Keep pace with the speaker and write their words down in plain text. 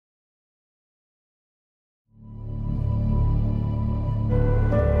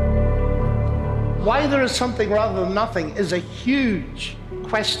Why there is something rather than nothing is a huge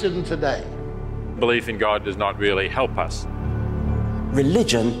question today. Belief in God does not really help us.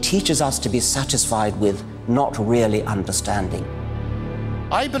 Religion teaches us to be satisfied with not really understanding.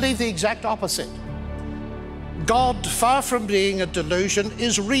 I believe the exact opposite. God, far from being a delusion,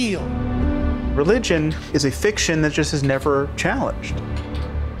 is real. Religion is a fiction that just is never challenged.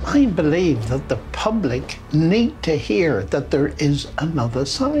 I believe that the public need to hear that there is another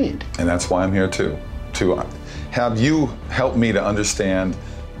side. And that's why I'm here too, to have you help me to understand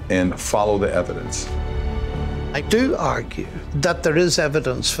and follow the evidence. I do argue that there is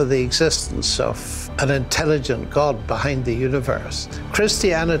evidence for the existence of an intelligent God behind the universe.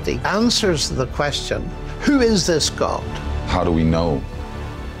 Christianity answers the question, who is this God? How do we know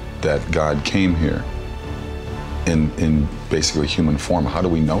that God came here in basically human form? How do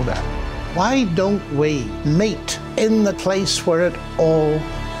we know that? Why don't we meet in the place where it all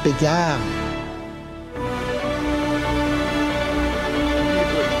began?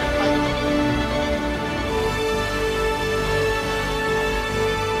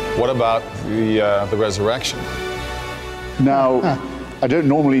 What about the resurrection? Now, I don't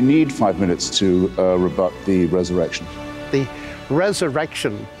normally need 5 minutes to rebut the resurrection. The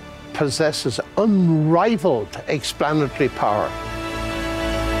resurrection possesses unrivaled explanatory power.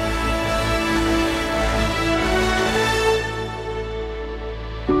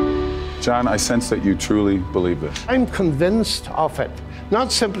 John, I sense that you truly believe this. I'm convinced of it,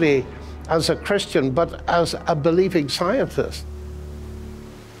 not simply as a Christian, but as a believing scientist.